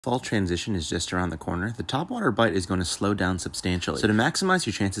Fall transition is just around the corner, the topwater bite is going to slow down substantially. So to maximize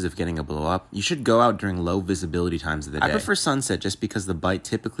your chances of getting a blow up, you should go out during low visibility times of the day. I prefer sunset just because the bite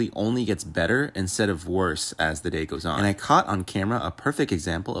typically only gets better instead of worse as the day goes on. And I caught on camera a perfect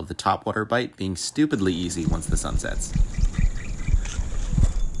example of the topwater bite being stupidly easy once the sun sets.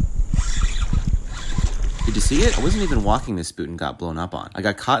 Did you see it? I wasn't even walking this spoon and got blown up on. I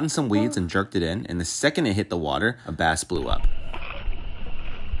got caught in some weeds and jerked it in, and the second it hit the water, a bass blew up.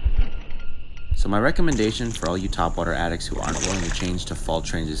 So my recommendation for all you topwater addicts who aren't willing to change to fall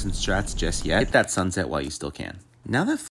transition strats just yet, hit that sunset while you still can. Now that